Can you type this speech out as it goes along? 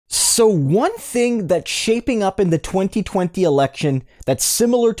So one thing that's shaping up in the 2020 election that's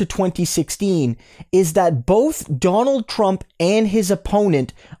similar to 2016 is that both Donald Trump and his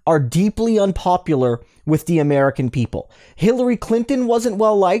opponent are deeply unpopular with the American people. Hillary Clinton wasn't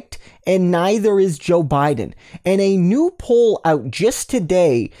well liked, and neither is Joe Biden. And a new poll out just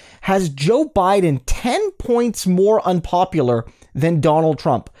today has Joe Biden 10 points more unpopular than Donald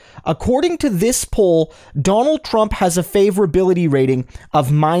Trump. According to this poll, Donald Trump has a favorability rating of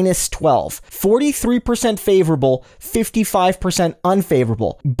 -12, 43% favorable, 55%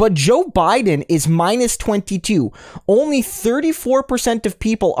 unfavorable. But Joe Biden is -22. Only 34% of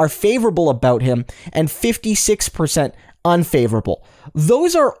people are favorable about him and 56% unfavorable.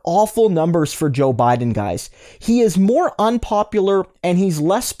 Those are awful numbers for Joe Biden, guys. He is more unpopular and he's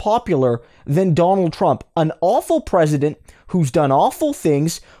less popular than Donald Trump, an awful president who's done awful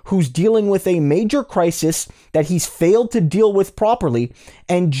things, who's dealing with a major crisis that he's failed to deal with properly,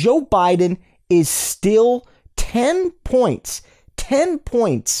 and Joe Biden is still 10 points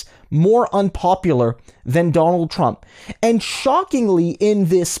more unpopular than Donald Trump. And shockingly, in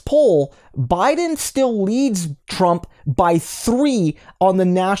this poll, Biden still leads Trump by 3 on the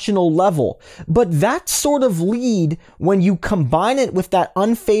national level. But that sort of lead, when you combine it with that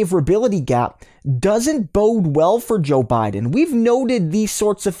unfavorability gap, doesn't bode well for Joe Biden. We've noted these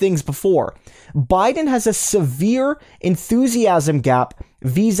sorts of things before. Biden has a severe enthusiasm gap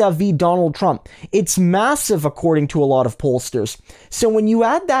vis-a-vis Donald Trump. It's massive, according to a lot of pollsters. So when you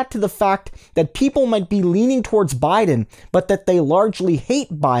add that to the fact that people might be leaning towards Biden, but that they largely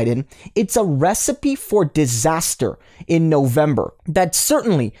hate Biden, it's a recipe for disaster in November. That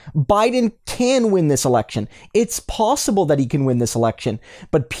certainly Biden can win this election. It's possible that he can win this election,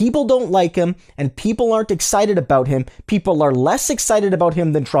 but people don't like him and people aren't excited about him. People are less excited about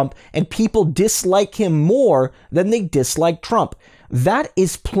him than Trump, and people dislike him more than they dislike Trump. That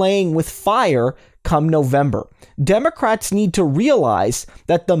is playing with fire come November. Democrats need to realize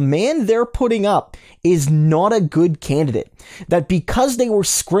that the man they're putting up is not a good candidate. That because they were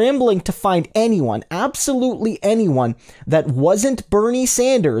scrambling to find anyone, absolutely anyone, that wasn't Bernie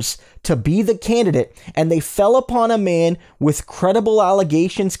Sanders to be the candidate, and they fell upon a man with credible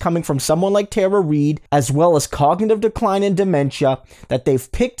allegations coming from someone like Reade, as well as cognitive decline and dementia, that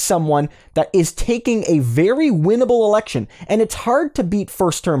they've picked someone that is taking a very winnable election. And it's hard to beat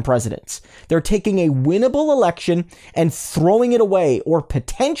first-term presidents. They're taking a winnable election and throwing it away, or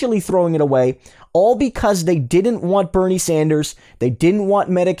potentially throwing it away, all because they didn't want Bernie Sanders, they didn't want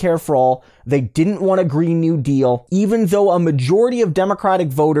Medicare for all, they didn't want a Green New Deal, even though a majority of Democratic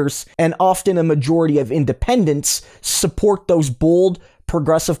voters and often a majority of independents support those bold,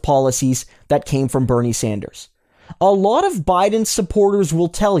 progressive policies that came from Bernie Sanders. A lot of Biden supporters will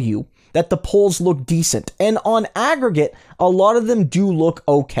tell you that the polls look decent, and on aggregate, a lot of them do look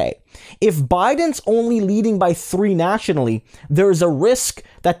okay. If Biden's only leading by 3 nationally, there's a risk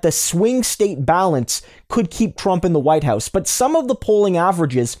that the swing state balance could keep Trump in the White House, but some of the polling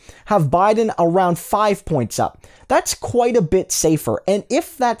averages have Biden around 5 points up. That's quite a bit safer, and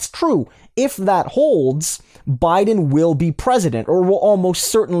if that's true, if that holds, Biden will be president, or will almost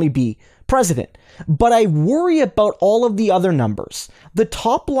certainly be president. But I worry about all of the other numbers. The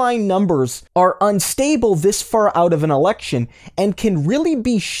top line numbers are unstable this far out of an election and can really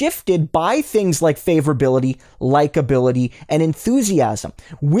be shifted by things like favorability, likability, and enthusiasm.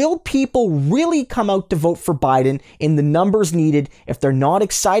 Will people really come out to vote for Biden in the numbers needed if they're not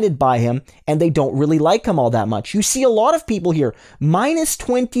excited by him and they don't really like him all that much? You see a lot of people here,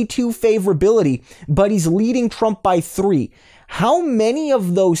 -22 favorability, but he's leading Trump by 3. How many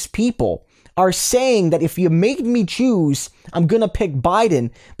of those people are saying that if you made me choose, I'm going to pick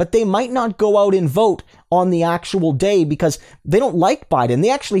Biden, but they might not go out and vote on the actual day because they don't like Biden. They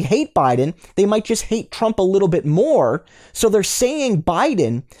actually hate Biden. They might just hate Trump a little bit more. So they're saying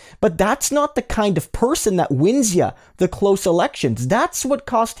Biden, but that's not the kind of person that wins you the close elections. That's what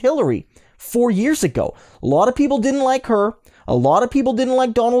cost Hillary 4 years ago. A lot of people didn't like her. A lot of people didn't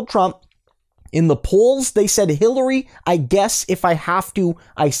like Donald Trump. In the polls, they said Hillary, I guess if I have to,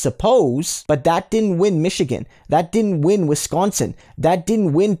 I suppose, but that didn't win Michigan. That didn't win Wisconsin. That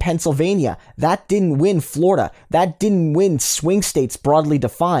didn't win Pennsylvania. That didn't win Florida. That didn't win swing states broadly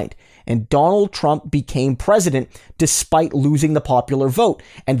defined. And Donald Trump became president despite losing the popular vote.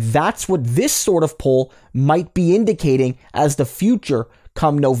 And that's what this sort of poll might be indicating as the future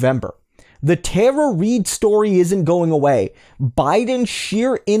come November. The Reade story isn't going away. Biden's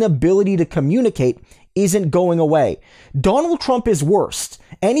sheer inability to communicate isn't going away. Donald Trump is worse.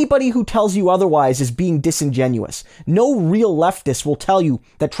 Anybody who tells you otherwise is being disingenuous. No real leftist will tell you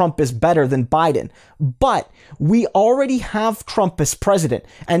that Trump is better than Biden. But we already have Trump as president.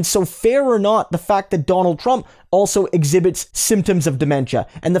 And so fair or not, the fact that Donald Trump also exhibits symptoms of dementia,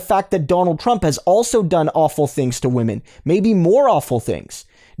 and the fact that Donald Trump has also done awful things to women, maybe more awful things,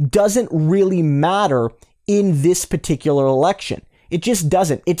 doesn't really matter in this particular election. It just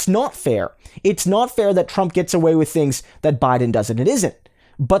doesn't. It's not fair. It's not fair that Trump gets away with things that Biden doesn't. It isn't.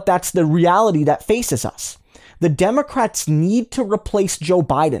 But that's the reality that faces us. The Democrats need to replace Joe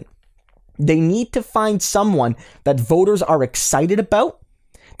Biden. They need to find someone that voters are excited about,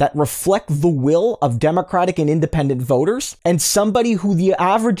 that reflect the will of Democratic and independent voters, and somebody who the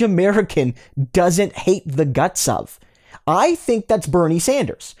average American doesn't hate the guts of. I think that's Bernie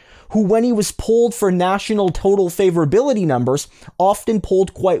Sanders, who, when he was polled for national total favorability numbers, often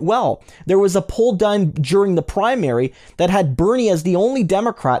polled quite well. There was a poll done during the primary that had Bernie as the only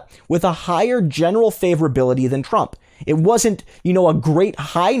Democrat with a higher general favorability than Trump. It wasn't, a great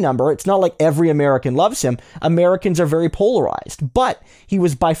high number. It's not like every American loves him. Americans are very polarized, but he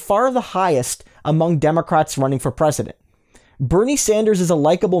was by far the highest among Democrats running for president. Bernie Sanders is a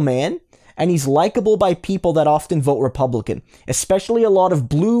likable man, and he's likable by people that often vote Republican, especially a lot of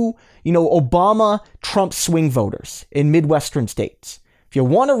blue, Obama, Trump swing voters in Midwestern states. If you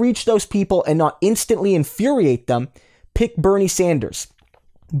want to reach those people and not instantly infuriate them, pick Bernie Sanders.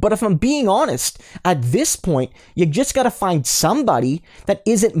 But if I'm being honest, at this point, you just got to find somebody that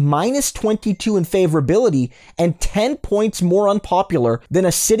isn't minus 22 in favorability and 10 points more unpopular than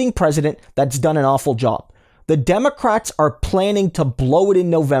a sitting president that's done an awful job. The Democrats are planning to blow it in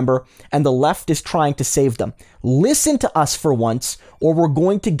November, and the left is trying to save them. Listen to us for once, or we're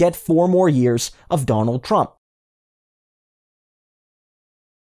going to get 4 more years of Donald Trump.